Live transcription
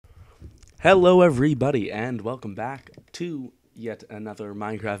Hello everybody and welcome back to yet another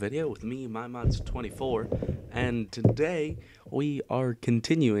Minecraft video with me, MyMods24, and today we are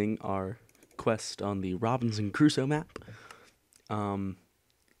continuing our quest on the Robinson Crusoe map. I'm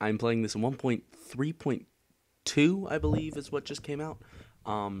playing this in 1.3.2, I believe is what just came out,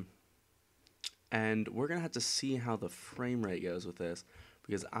 and we're gonna have to see how the frame rate goes with this,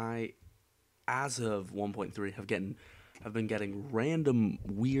 because as of 1.3, I've been getting random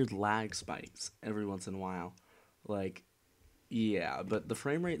weird lag spikes every once in a while. Like, yeah, but the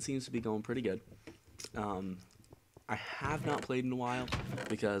frame rate seems to be going pretty good. I have not played in a while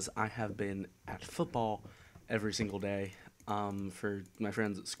because I have been at football every single day. For my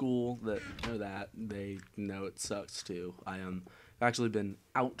friends at school that know that, they know it sucks too. I've actually been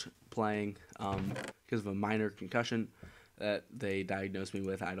out playing because of a minor concussion that they diagnosed me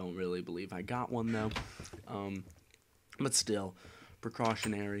with. I don't really believe I got one though. But still,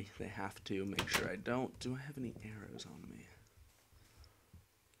 precautionary. They have to make sure I don't. Do I have any arrows on me?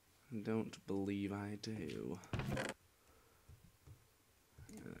 I don't believe I do.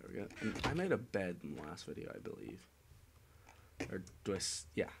 There we go. And I made a bed in the last video, I believe. Or do I?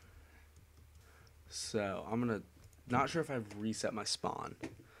 Yeah. So I'm gonna. Not sure if I've reset my spawn.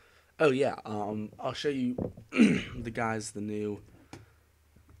 Oh yeah. I'll show you the new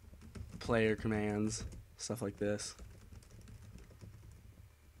player commands, stuff like this.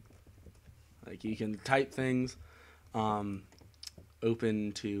 Like, you can type things, open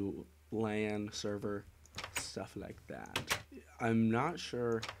to LAN server, stuff like that. I'm not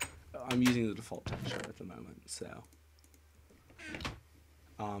sure. I'm using the default texture at the moment, so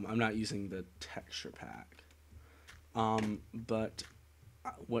I'm not using the texture pack. But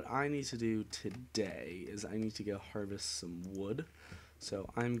what I need to do today is I need to go harvest some wood. So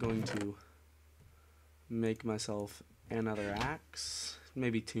I'm going to make myself another axe,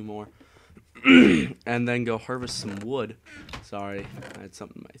 maybe two more. And then go harvest some wood. Sorry, I had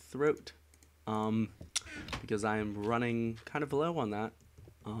something in my throat. Because I am running kind of low on that.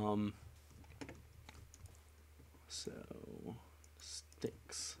 So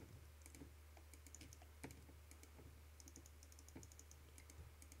sticks.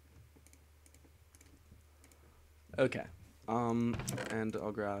 Okay. And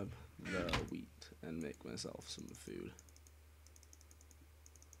I'll grab the wheat and make myself some food.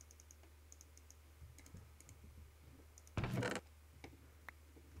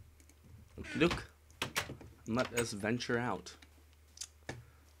 Look, let us venture out.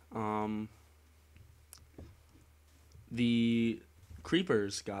 The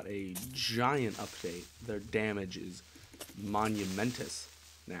creepers got a giant update. Their damage is monumentous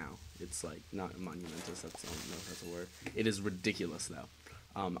now. It's like, not monumentous, I don't know if that's a word. It is ridiculous though.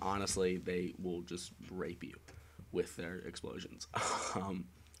 Honestly, they will just rape you with their explosions.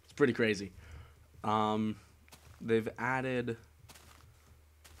 It's pretty crazy. They've added...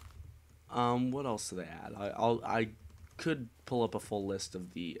 what else do they add? I could pull up a full list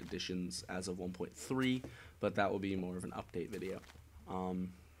of the additions as of 1.3, but that will be more of an update video,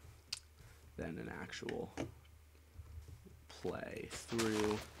 than an actual play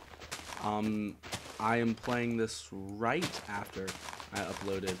through. I am playing this right after I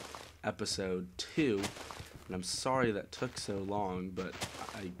uploaded episode 2, and I'm sorry that took so long, but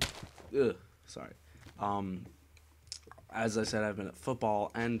sorry. As I said, I've been at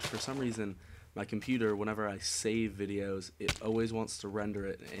football, and for some reason, my computer, whenever I save videos, it always wants to render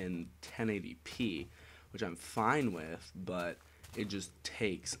it in 1080p, which I'm fine with, but it just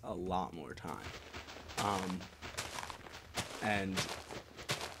takes a lot more time. And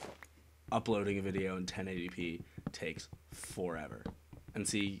uploading a video in 1080p takes forever. And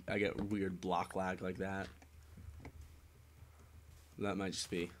see, I get weird block lag like that. That might just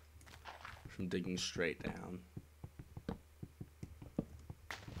be from digging straight down.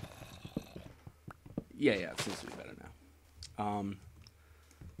 Yeah, it seems to be better now.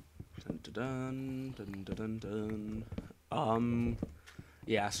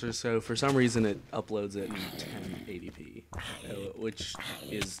 Yeah, so for some reason it uploads it in 1080p, which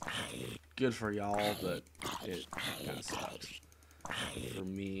is good for y'all, but it kind of sucks for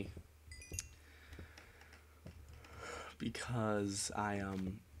me, because I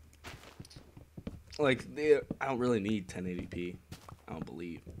don't really need 1080p. I don't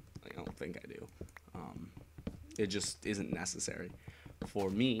believe. I don't think I do. It just isn't necessary for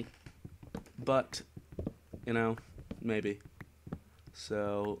me, but, you know, maybe.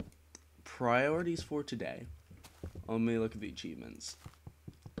 So, priorities for today. Let me look at the achievements.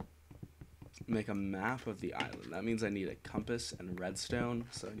 Make a map of the island. That means I need a compass and redstone,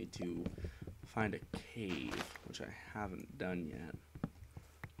 so I need to find a cave, which I haven't done yet.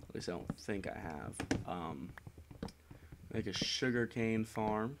 At least I don't think I have. Make a sugarcane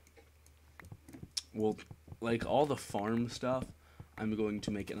farm. Well, like all the farm stuff, I'm going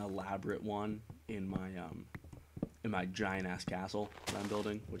to make an elaborate one in my giant ass castle that I'm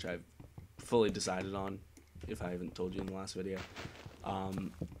building, which I've fully decided on. If I haven't told you in the last video,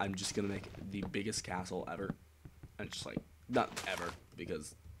 I'm just gonna make the biggest castle ever, and just like not ever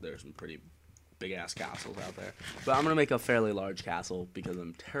because there's some pretty big ass castles out there, but I'm gonna make a fairly large castle because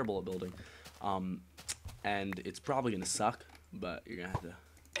I'm terrible at building, and it's probably gonna suck, but you're gonna have to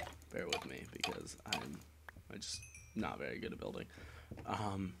bear with me because I'm just not very good at building.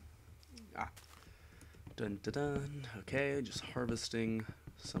 Dun dun dun. Okay, just harvesting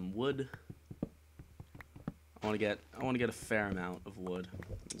some wood. I want to get a fair amount of wood.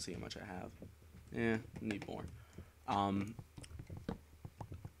 Let's see how much I have. Yeah, need more.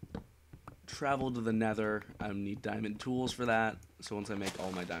 Travel to the Nether. I need diamond tools for that. So once I make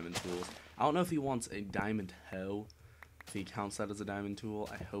all my diamond tools, I don't know if he wants a diamond hoe. If he counts that as a diamond tool,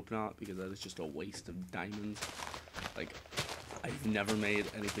 I hope not, because that is just a waste of diamonds. Like, I've never made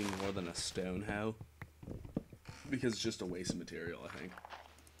anything more than a stone hoe, because it's just a waste of material, I think.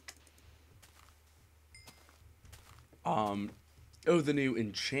 The new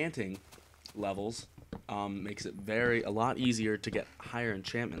enchanting levels makes it a lot easier to get higher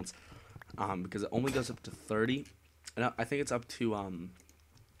enchantments, because it only goes up to 30, and I think it's up to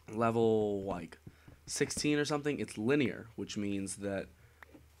level like 16 or something. It's linear, which means that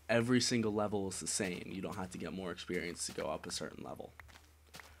every single level is the same. You don't have to get more experience to go up a certain level.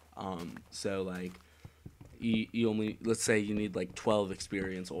 So like you only, let's say you need like 12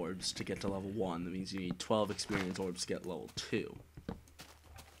 experience orbs to get to level 1. That means you need 12 experience orbs to get level 2.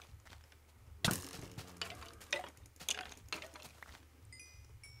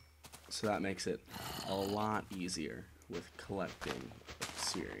 So that makes it a lot easier with collecting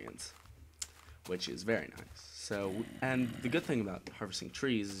experience, which is very nice. So, and the good thing about harvesting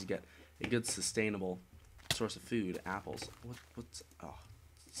trees is you get a good sustainable source of food. Apples.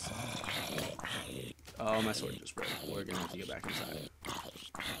 Oh, my sword just broke. We're gonna have to get back inside.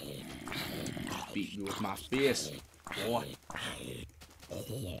 Beat me with my fist, boy.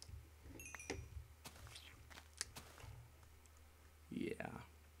 Yeah.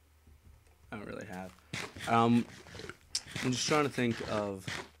 I don't really have. I'm just trying to think of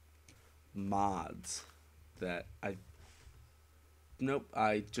mods that Nope,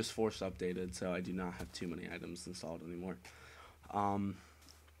 I just force updated, so I do not have too many items installed anymore.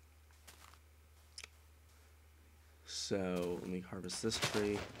 So let me harvest this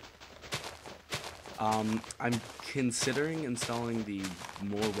tree. I'm considering installing the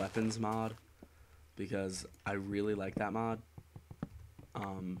more weapons mod because I really like that mod.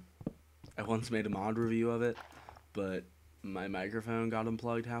 I once made a mod review of it, but my microphone got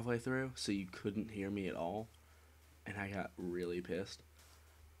unplugged halfway through, so you couldn't hear me at all, and I got really pissed.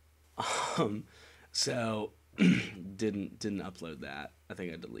 So didn't upload that. I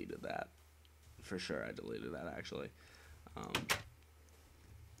think I deleted that. For sure, I deleted that actually.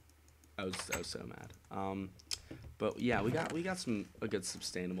 I was so mad. But yeah, we got a good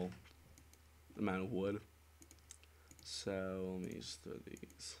sustainable amount of wood. So let me just throw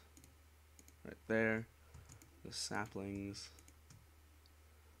these right there. The saplings.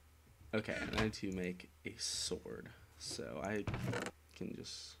 Okay, and I need to make a sword. So I can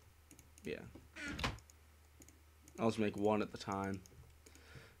just, yeah. I'll just make one at the time,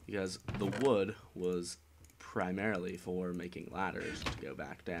 because the wood was primarily for making ladders to go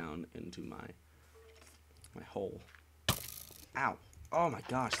back down into my hole. Ow. Oh my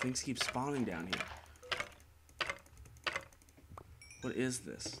gosh, things keep spawning down here. What is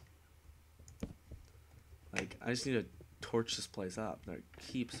this? Like, I just need to torch this place up. They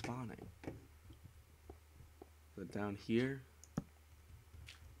keep spawning. Is it down here?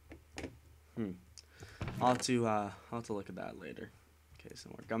 I'll have to look at that later. Okay,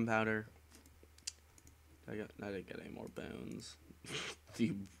 some more gunpowder. I didn't get any more bones.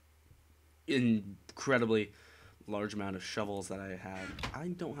 The incredibly large amount of shovels that I have. I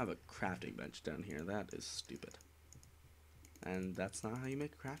don't have a crafting bench down here. That is stupid. And that's not how you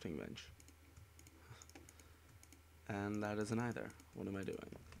make a crafting bench. And that isn't either. What am I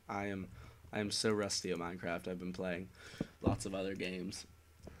doing? I am so rusty at Minecraft. I've been playing lots of other games.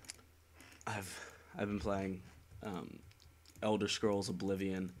 I've been playing Elder Scrolls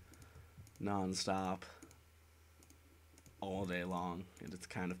Oblivion non-stop all day long, and it's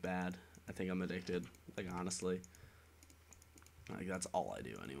kind of bad. I think I'm addicted, like, honestly. Like, that's all I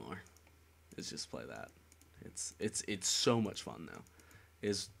do anymore, is just play that. It's so much fun, though.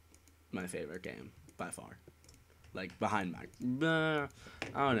 It's my favorite game by far. like behind Minecraft.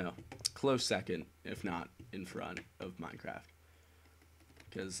 I don't know, close second, if not in front of Minecraft,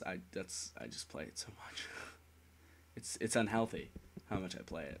 because I just play it so much. It's unhealthy how much I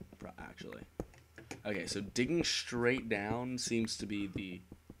play it, actually. Okay, so digging straight down seems to be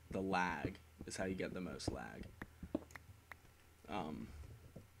the lag, is how you get the most lag.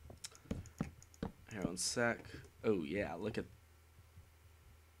 Here, one sec. Oh yeah, look at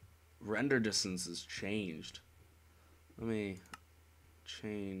render distance has changed. Let me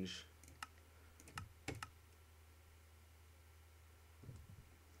change.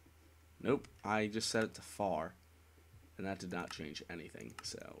 Nope, I just set it to far, and that did not change anything.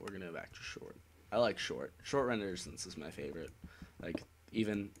 So we're gonna go back to short. I like short. Short render distance is my favorite. Like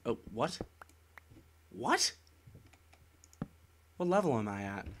even oh what? What? What level am I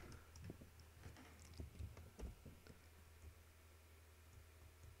at?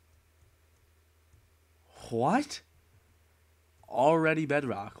 What? Already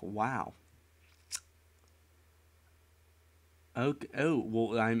bedrock. Wow. Okay. Oh,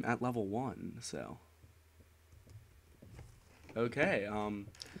 well, I'm at level 1, so. Okay,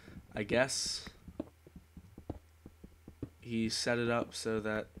 I guess he set it up so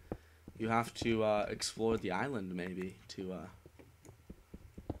that you have to explore the island, maybe, to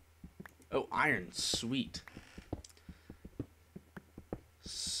oh, iron, sweet.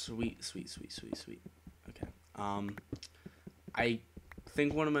 Sweet, sweet, sweet, sweet, sweet. Okay. I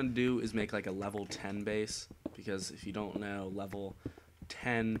think what I'm gonna do is make like a level 10 base, because if you don't know, level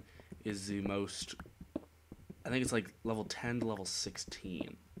 10 is the most. I think it's like level 10 to level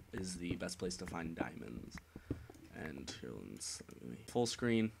 16 is the best place to find diamonds. And here, let's full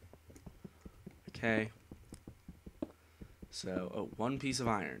screen. Okay. So, oh, 1 piece of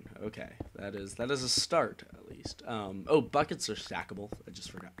iron. Okay, that is a start at least. Oh, buckets are stackable. I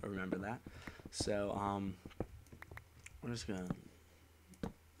just forgot. I remember that. So, we're just gonna.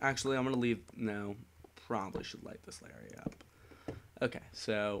 Actually, I'm gonna leave. No, probably should light this area up. Okay,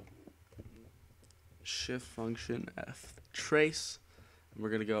 so shift function F trace. And we're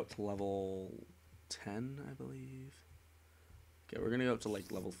gonna go up to level 10, I believe. Okay, we're gonna go up to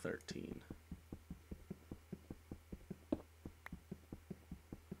like level 13.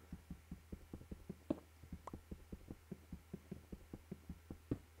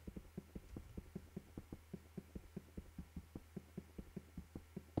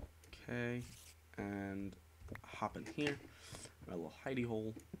 Okay, and hop in here, a little hidey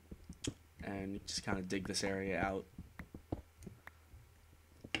hole, and just kind of dig this area out.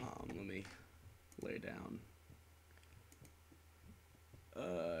 Let me lay down.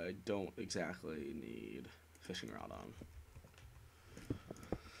 I don't exactly need fishing rod on.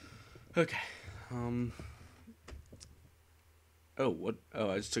 Okay. Oh, what?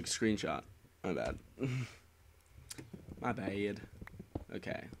 Oh, I just took a screenshot. My bad. My bad.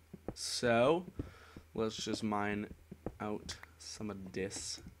 Okay. So, let's just mine out some of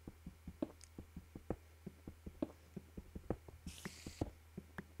this.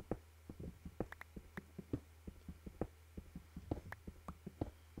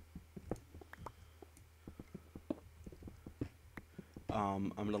 I'm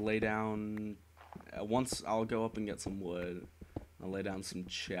gonna lay down. Once I'll go up and get some wood. I'll lay down some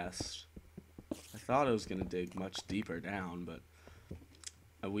chests. I thought I was gonna dig much deeper down, but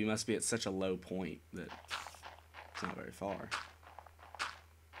we must be at such a low point that it's not very far.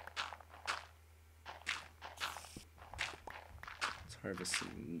 Let's harvest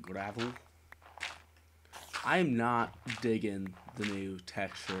some gravel. I'm not digging the new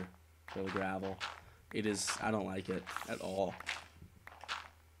texture for the gravel. It is. I don't like it at all.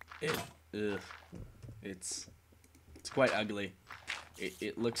 It's quite ugly.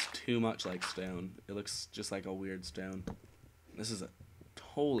 It looks too much like stone. It looks just like a weird stone. This is a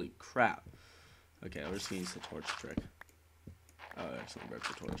holy crap. Okay, we're just gonna use the torch trick. Oh, I accidentally broke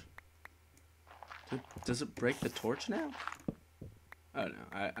the torch. Does it break the torch now? Oh no,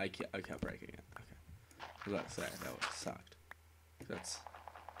 I kept breaking it. Okay, I was about to say that would have sucked. That's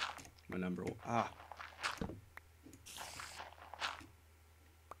my number 1. Ah.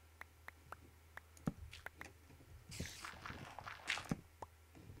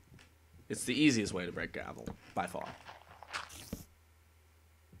 It's the easiest way to break gravel, by far.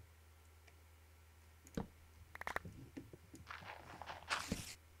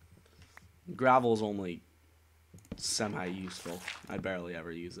 Gravel is only semi-useful. I barely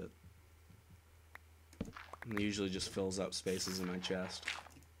ever use it. It usually just fills up spaces in my chest.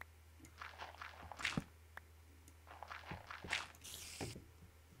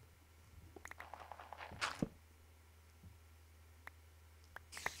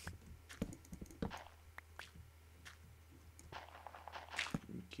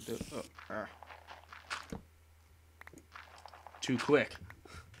 Too quick.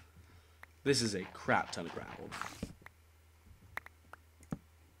 This is a crap ton of gravel.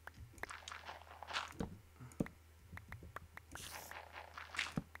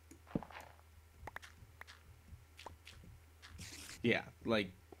 Yeah,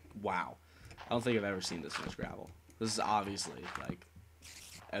 like, wow. I don't think I've ever seen this much gravel. This is obviously, like,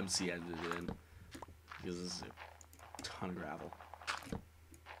 MC edited in. Because this is a ton of gravel.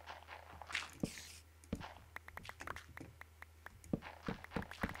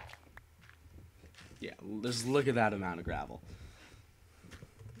 Yeah, just look at that amount of gravel.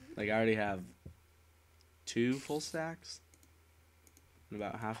 Like, I already have 2 full stacks. And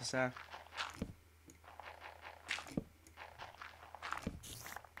about half a stack.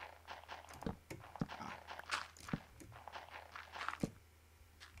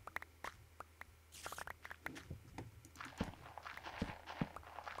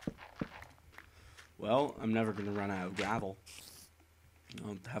 Well, I'm never going to run out of gravel.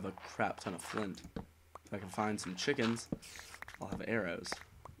 I'll have a crap ton of flint. If I can find some chickens, I'll have arrows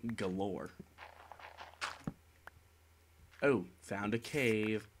galore. Oh, found a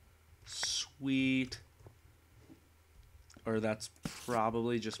cave. Sweet. Or that's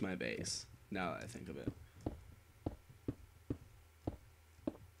probably just my base, now that I think of it.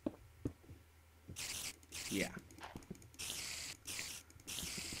 Yeah.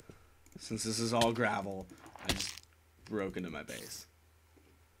 Since this is all gravel, I just broke into my base.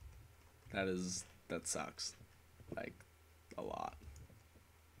 That sucks. Like, a lot.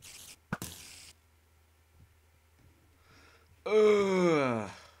 Ugh.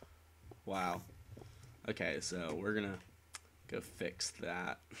 Wow. Okay, so we're gonna go fix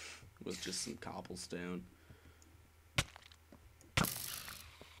that with just some cobblestone.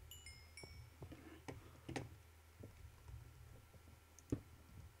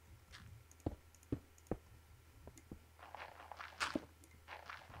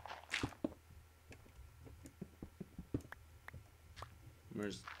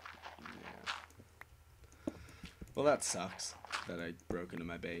 Yeah. Well, that sucks that I broke into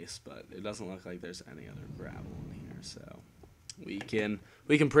my base, but it doesn't look like there's any other gravel in here, so we can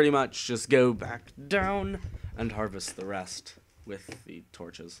pretty much just go back down and harvest the rest with the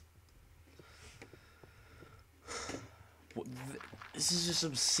torches. This is just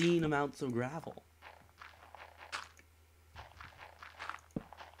obscene amounts of gravel.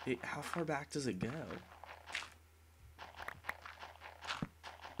 How far back does it go?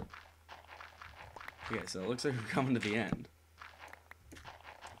 Okay, so it looks like we're coming to the end.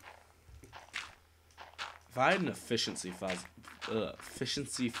 If I had an efficiency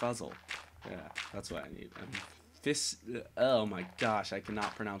fuzzle. Yeah, that's what I need. Oh my gosh, I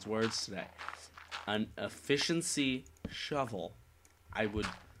cannot pronounce words today. An efficiency shovel. I would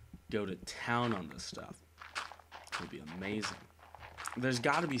go to town on this stuff. It would be amazing. There's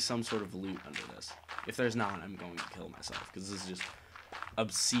got to be some sort of loot under this. If there's not, I'm going to kill myself, because this is just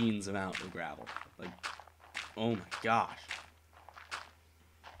obscene amount of gravel. Like, oh my gosh.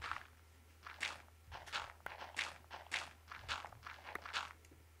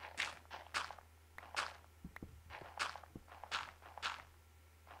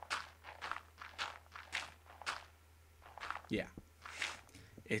 Yeah.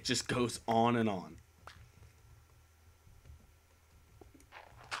 It just goes on and on.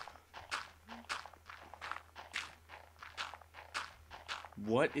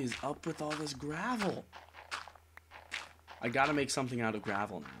 What is up with all this gravel? I gotta make something out of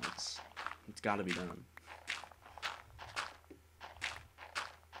gravel now. It's gotta be done.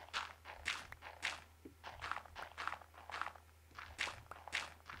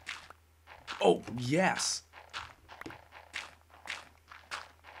 Oh, yes.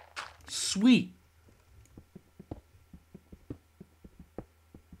 Sweet.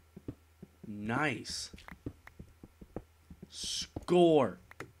 Nice. Score.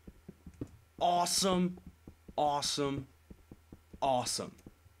 Awesome. Awesome. Awesome.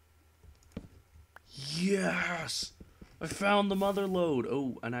 Yes. I found the MOTHERLOAD.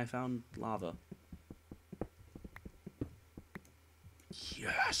 Oh, and I found lava.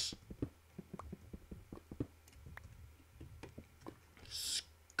 Yes.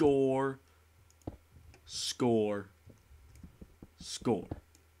 Score. Score. Score.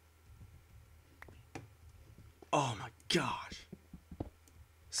 Oh my gosh.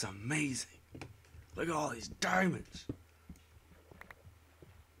 It's amazing. Look at all these diamonds.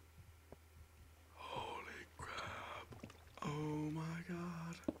 Holy crap. Oh my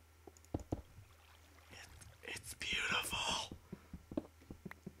god. It's beautiful.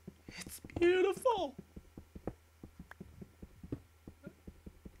 It's beautiful.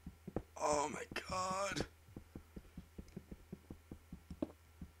 Oh my god.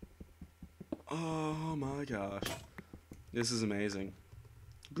 Oh my gosh. This is amazing.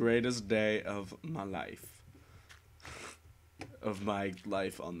 Greatest day of my life. Of my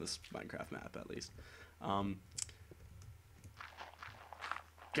life on this Minecraft map, at least.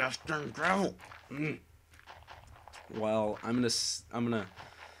 Justin gravel. Well, I'm gonna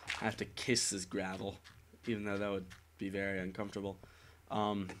have to kiss this gravel, even though that would be very uncomfortable.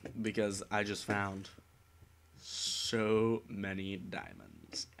 Because I just found so many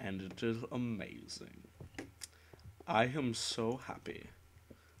diamonds, and it is amazing. I am so happy.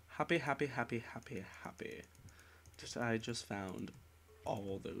 Happy that I just found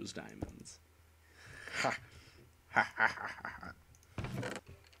all those diamonds. Ha ha ha ha ha.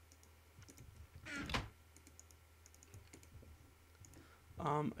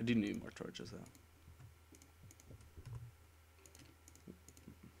 I do need more torches though.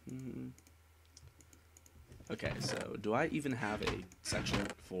 Okay, so do I even have a section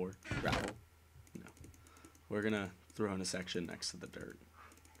for gravel? No. We're gonna throw in a section next to the dirt.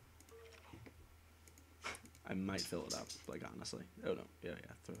 I might fill it up, like honestly. Oh no, yeah,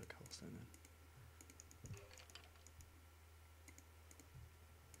 throw the cobblestone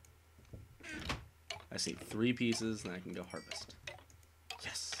in. I see 3 pieces, and I can go harvest.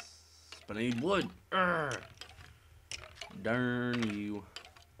 Yes! But I need wood! Urgh. Darn you.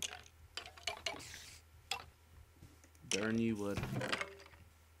 Darn you, wood.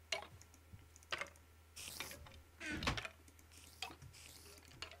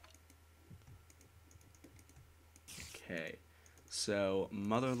 Okay, so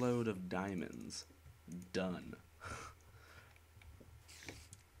motherload of diamonds. Done.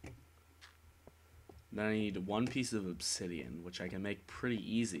 Then I need 1 piece of obsidian, which I can make pretty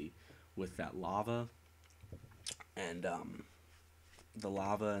easy with that lava and the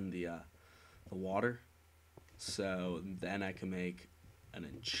lava and the water. So then I can make an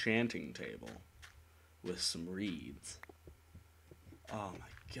enchanting table with some reeds. Oh my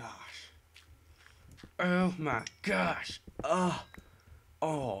gosh. Oh my gosh. Oh,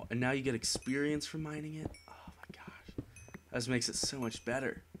 and now you get experience from mining it. Oh my gosh. That just makes it so much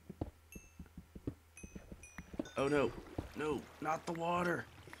better. Oh no. No, not the water.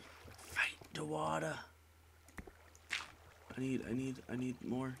 Fight the water. I need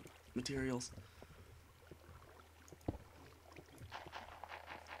more materials.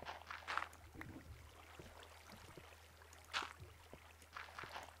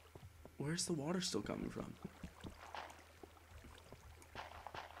 Where's the water still coming from?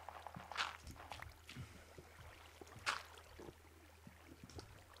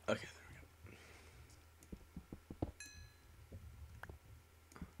 Okay, there we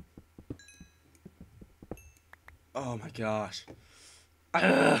go. Oh my gosh.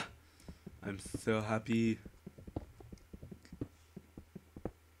 I'm so happy.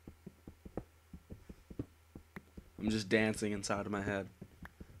 I'm just dancing inside of my head.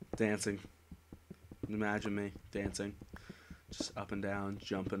 Dancing. Imagine me dancing. Just up and down,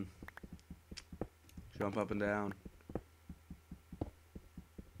 jumping. Jump up and down.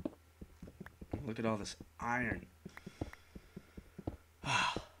 Look at all this iron.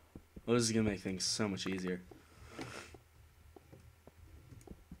 Well, this is gonna make things so much easier.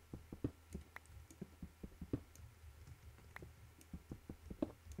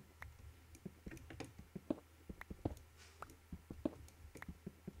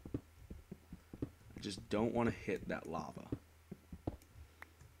 I just don't want to hit that lava.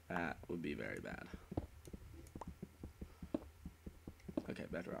 That would be very bad. Okay,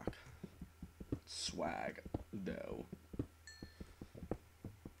 bedrock. Swag. Dough.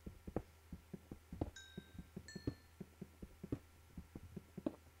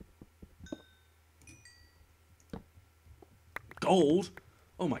 Gold?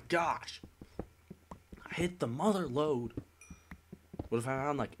 Oh my gosh. I hit the mother load. What if I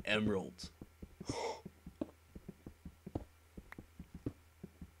found like emeralds?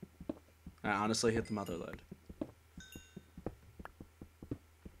 I honestly hit the mother load.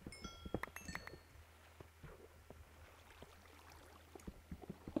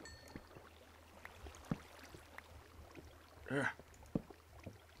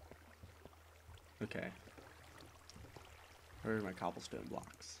 Okay. Where are my cobblestone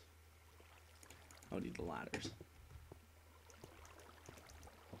blocks? I'll need the ladders.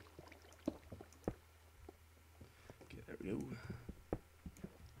 Okay, there we go.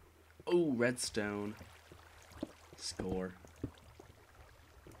 Oh, redstone. Score.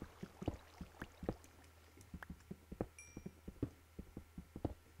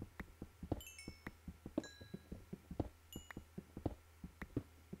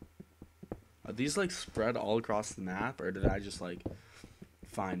 Are these like spread all across the map, or did I just like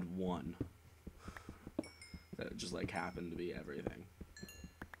find one that just like happened to be everything?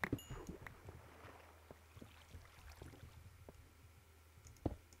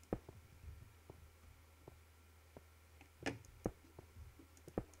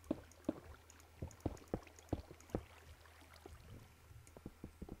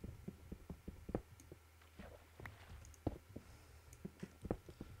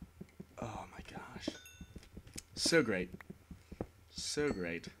 Oh my gosh. So great. So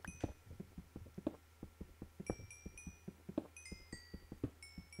great.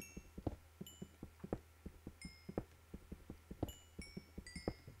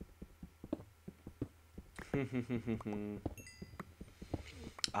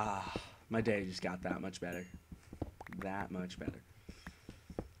 Ah, my day just got that much better. That much better.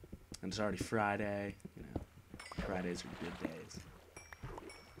 And it's already Friday, you know. Fridays are good days.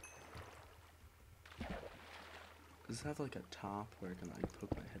 Does this have like a top where I can like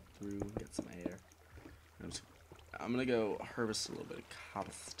poke my head through and get some air? I'm gonna go harvest a little bit of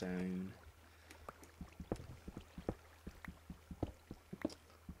cobblestone.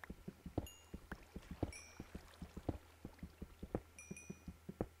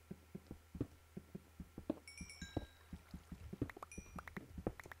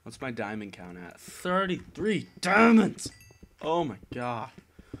 What's my diamond count at? 33 diamonds! Oh my god.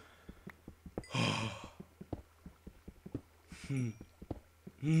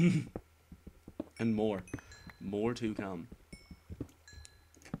 And more. More to come.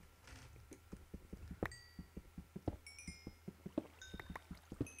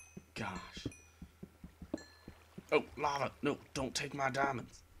 Gosh. Oh, lava! No, don't take my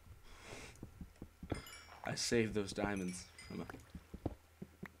diamonds. I saved those diamonds from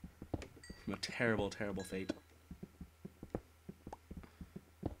a terrible, terrible fate.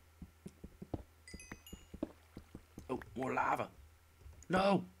 Oh, more lava.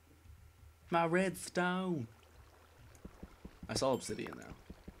 No! My redstone. I saw obsidian now.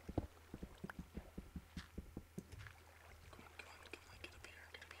 Come on, get up here,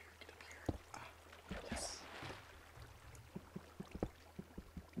 get up here, get up here. Ah, yes.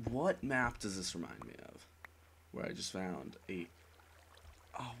 What map does this remind me of? Where I just found a...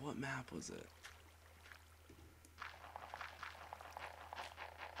 Oh, what map was it?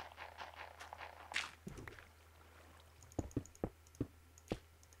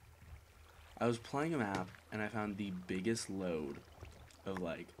 I was playing a map and I found the biggest load of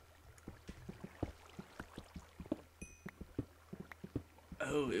like...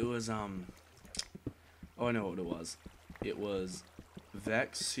 Oh, it was, Oh, I know what it was. It was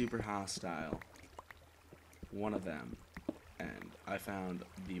Vex Super Hostile, one of them, and I found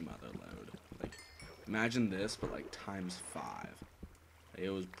the MOTHERLOAD. Like, imagine this, but like times 5. It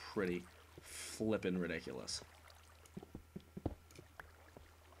was pretty flippin' ridiculous.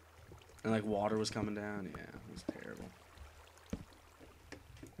 And like water was coming down. Yeah, it was terrible.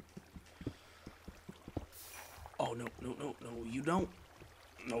 Oh, no, no, no, no, you don't.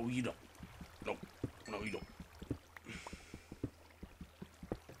 No, you don't. No, no, you don't.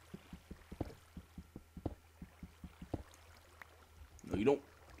 No, you don't.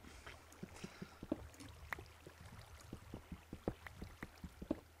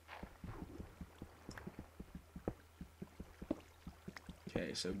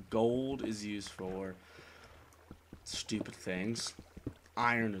 Okay, so gold is used for stupid things.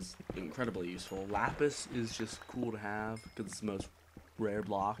 Iron is incredibly useful. Lapis is just cool to have because it's the most rare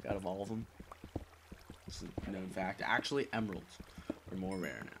block out of all of them. This is a known fact. Actually, emeralds are more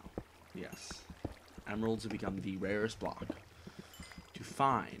rare now. Yes. Emeralds have become the rarest block to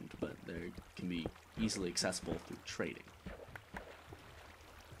find, but they can be easily accessible through trading.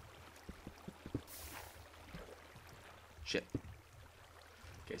 Shit.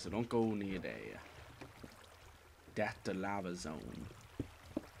 Okay, so don't go near there. That's the lava zone.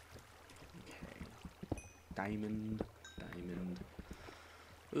 Okay. Diamond. Diamond.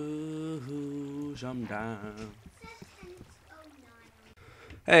 Ooh, jump down.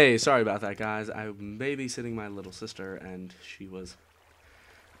 Hey, sorry about that, guys. I'm babysitting my little sister, and she was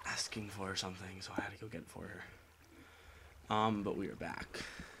asking for something, so I had to go get it for her. But we are back.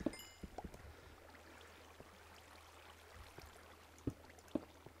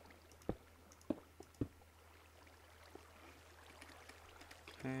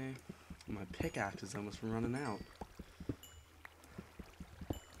 Okay, my pickaxe is almost running out.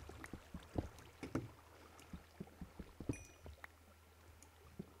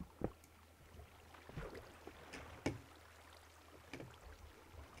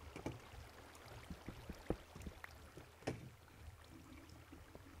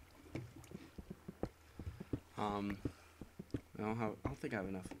 I don't think I have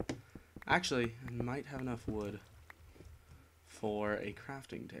enough. Actually, I might have enough wood for a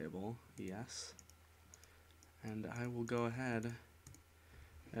crafting table. Yes. And I will go ahead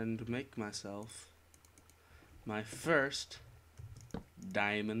and make myself my first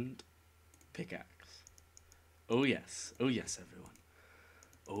diamond pickaxe. Oh yes, everyone.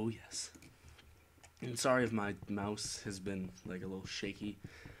 Oh yes. And sorry if my mouse has been like a little shaky.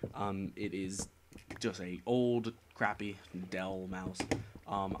 It is just a old crappy Dell mouse.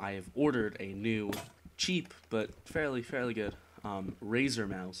 I have ordered a new cheap but fairly good Razer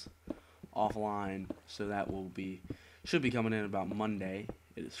mouse offline, so that should be coming in about Monday.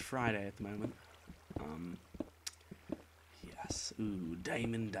 It is Friday at the moment. Yes. Ooh,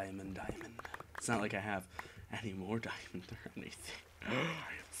 diamond. It's not like I have any more diamond or anything. I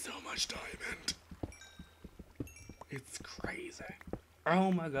have so much diamond. It's crazy.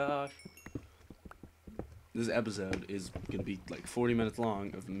 Oh my gosh. This episode is gonna be like 40 minutes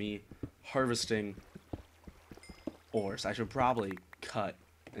long of me harvesting ores. I should probably cut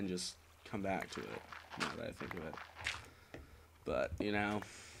and just come back to it now that I think of it. But, you know,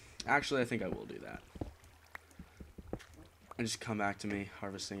 actually I think I will do that. And just come back to me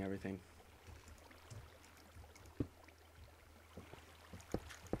harvesting everything.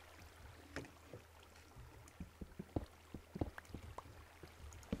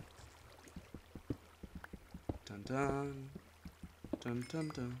 Dun dun dun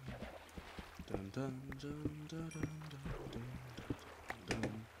dun dun dun dun dun dun dun dun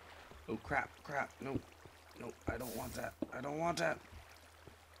dun. Oh crap, no, I don't want that.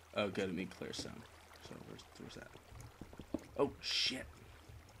 Oh good, it made clear stone. So where's that? Oh shit.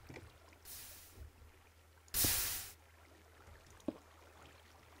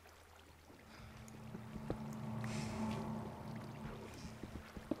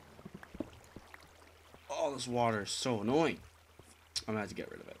 Oh, this water is so annoying. I'm gonna have to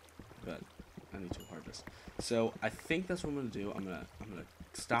get rid of it, but I need to harvest. So I think that's what I'm gonna do. I'm gonna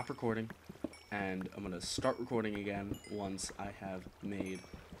stop recording, and I'm gonna start recording again once I have made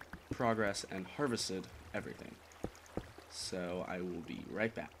progress and harvested everything. So I will be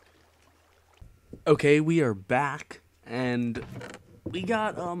right back. Okay, we are back, and we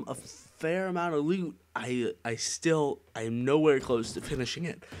got a fair amount of loot. I am nowhere close to finishing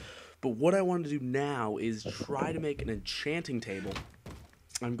it. But what I want to do now is try to make an enchanting table.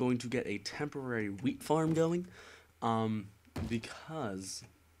 I'm going to get a temporary wheat farm going, because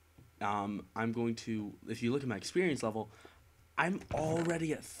I'm going to, if you look at my experience level, I'm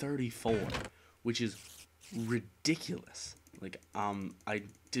already at 34, which is ridiculous. Like, I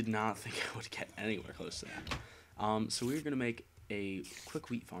did not think I would get anywhere close to that. So we're going to make a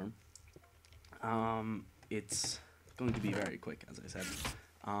quick wheat farm. It's going to be very quick, as I said.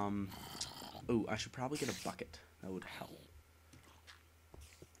 Oh, I should probably get a bucket. That would help.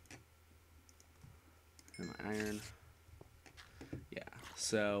 And my iron. Yeah,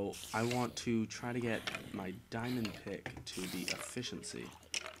 so I want to try to get my diamond pick to the efficiency.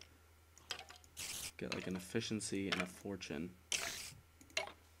 Get like an efficiency and a fortune.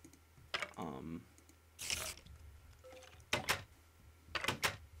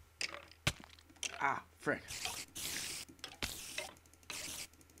 Ah, frick.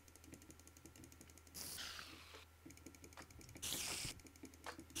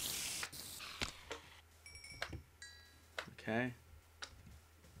 Okay.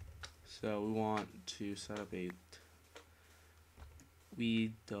 So we want to set up a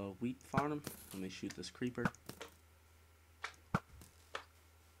wheat farm. Let me shoot this creeper.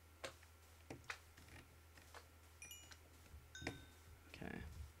 Okay.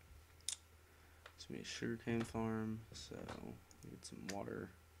 It's gonna be a sugarcane farm, so we need some water.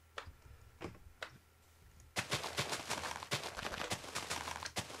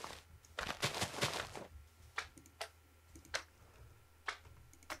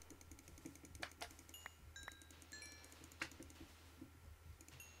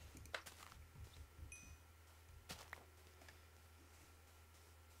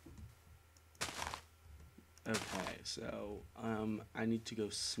 Okay, so I need to go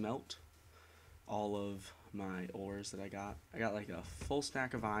smelt all of my ores that I got. I got like a full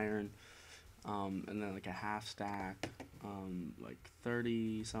stack of iron, and then like a half stack, like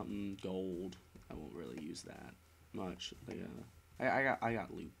 30 something gold. I won't really use that much. Like, I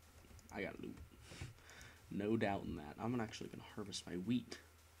got loot. I got loot. No doubt in that. I'm actually gonna harvest my wheat.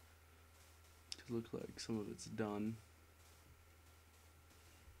 It looks like some of it's done.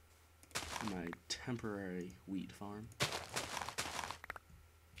 My temporary wheat farm.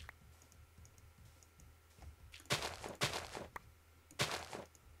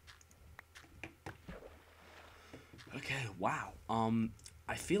 Okay, wow.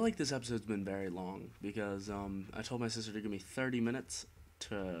 I feel like this episode's been very long because I told my sister to give me 30 minutes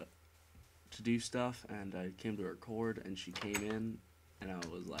to do stuff, and I came to record, and she came in, and I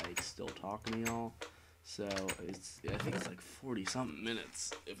was like still talking to y'all. So I think it's like 40 something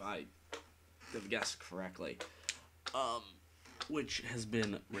minutes if I have guessed correctly. Which has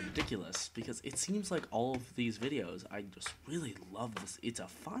been ridiculous because it seems like all of these videos, I just really love this. It's a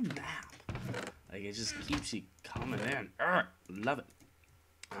fun map. Like, it just keeps you coming in. Love it.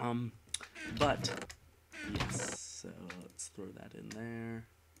 But yes, so let's throw that in there.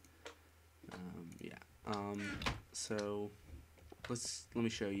 So let me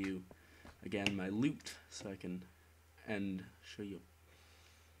show you again my loot so I can show you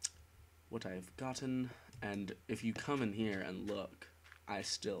what I've gotten. And if you come in here and look, I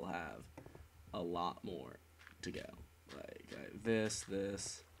still have a lot more to go. Like, I have this,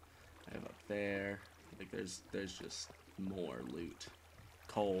 I have up there. Like, there's just more loot.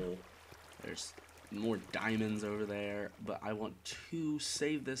 Coal. There's more diamonds over there. But I want to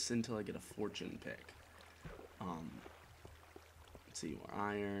save this until I get a fortune pick. Let's see, more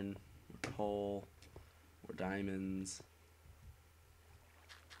iron, more coal, more diamonds.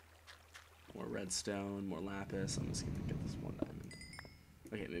 More redstone, more lapis. I'm just gonna get this one diamond.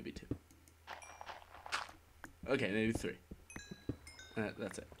 Okay, maybe two. Okay, maybe three.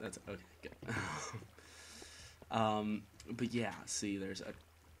 That's it. Okay, good. But yeah, see, there's a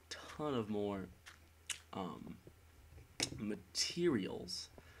ton of more materials.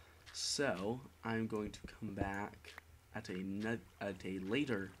 So I'm going to come back at a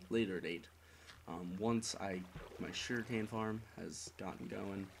later date. Once my sugarcane farm has gotten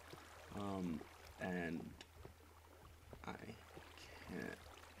going. And I can't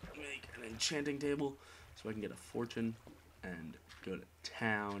make an enchanting table so I can get a fortune and go to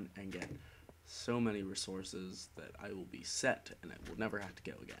town and get so many resources that I will be set and I will never have to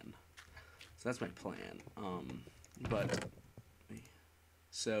go again. So that's my plan.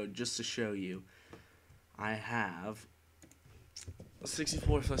 So just to show you, I have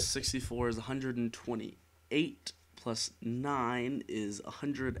 64 plus 64 is 128. Plus 9 is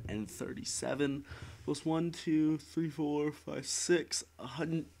 137. Plus 1, 2, 3, 4, 5, 6.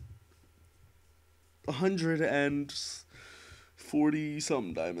 140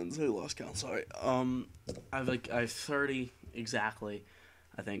 something diamonds. I lost count. Sorry. I have 30 exactly.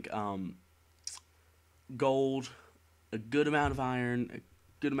 I think. Gold, a good amount of iron, a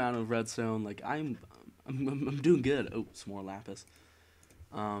good amount of redstone. Like, I'm doing good. Oh, some more lapis.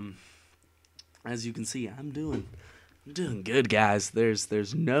 As you can see, I'm doing good, guys.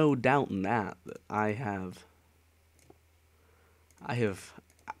 There's no doubt in that I've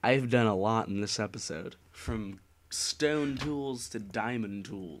done a lot in this episode, from stone tools to diamond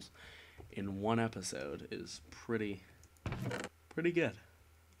tools in one episode is pretty good.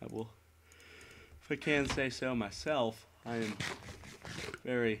 If I can say so myself, I am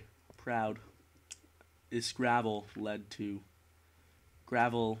very proud. This gravel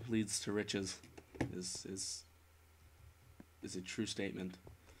leads to riches. Is a true statement.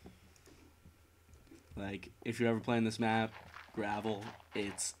 Like, if you're ever playing this map, gravel,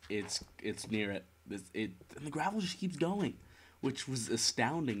 it's near it. And the gravel just keeps going, which was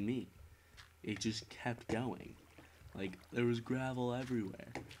astounding me. It just kept going. Like, there was gravel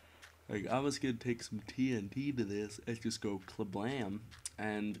everywhere. Like, I was gonna take some TNT to this and just go klablam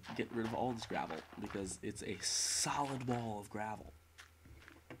and get rid of all this gravel because it's a solid wall of gravel.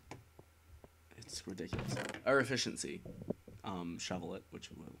 It's ridiculous. Our efficiency. Shovel it, which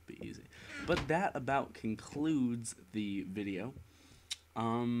will be easy. But that about concludes the video.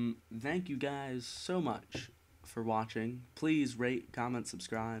 Thank you guys so much for watching. Please rate, comment,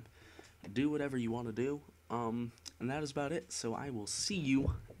 subscribe. Do whatever you want to do. And that is about it. So I will see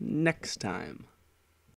you next time.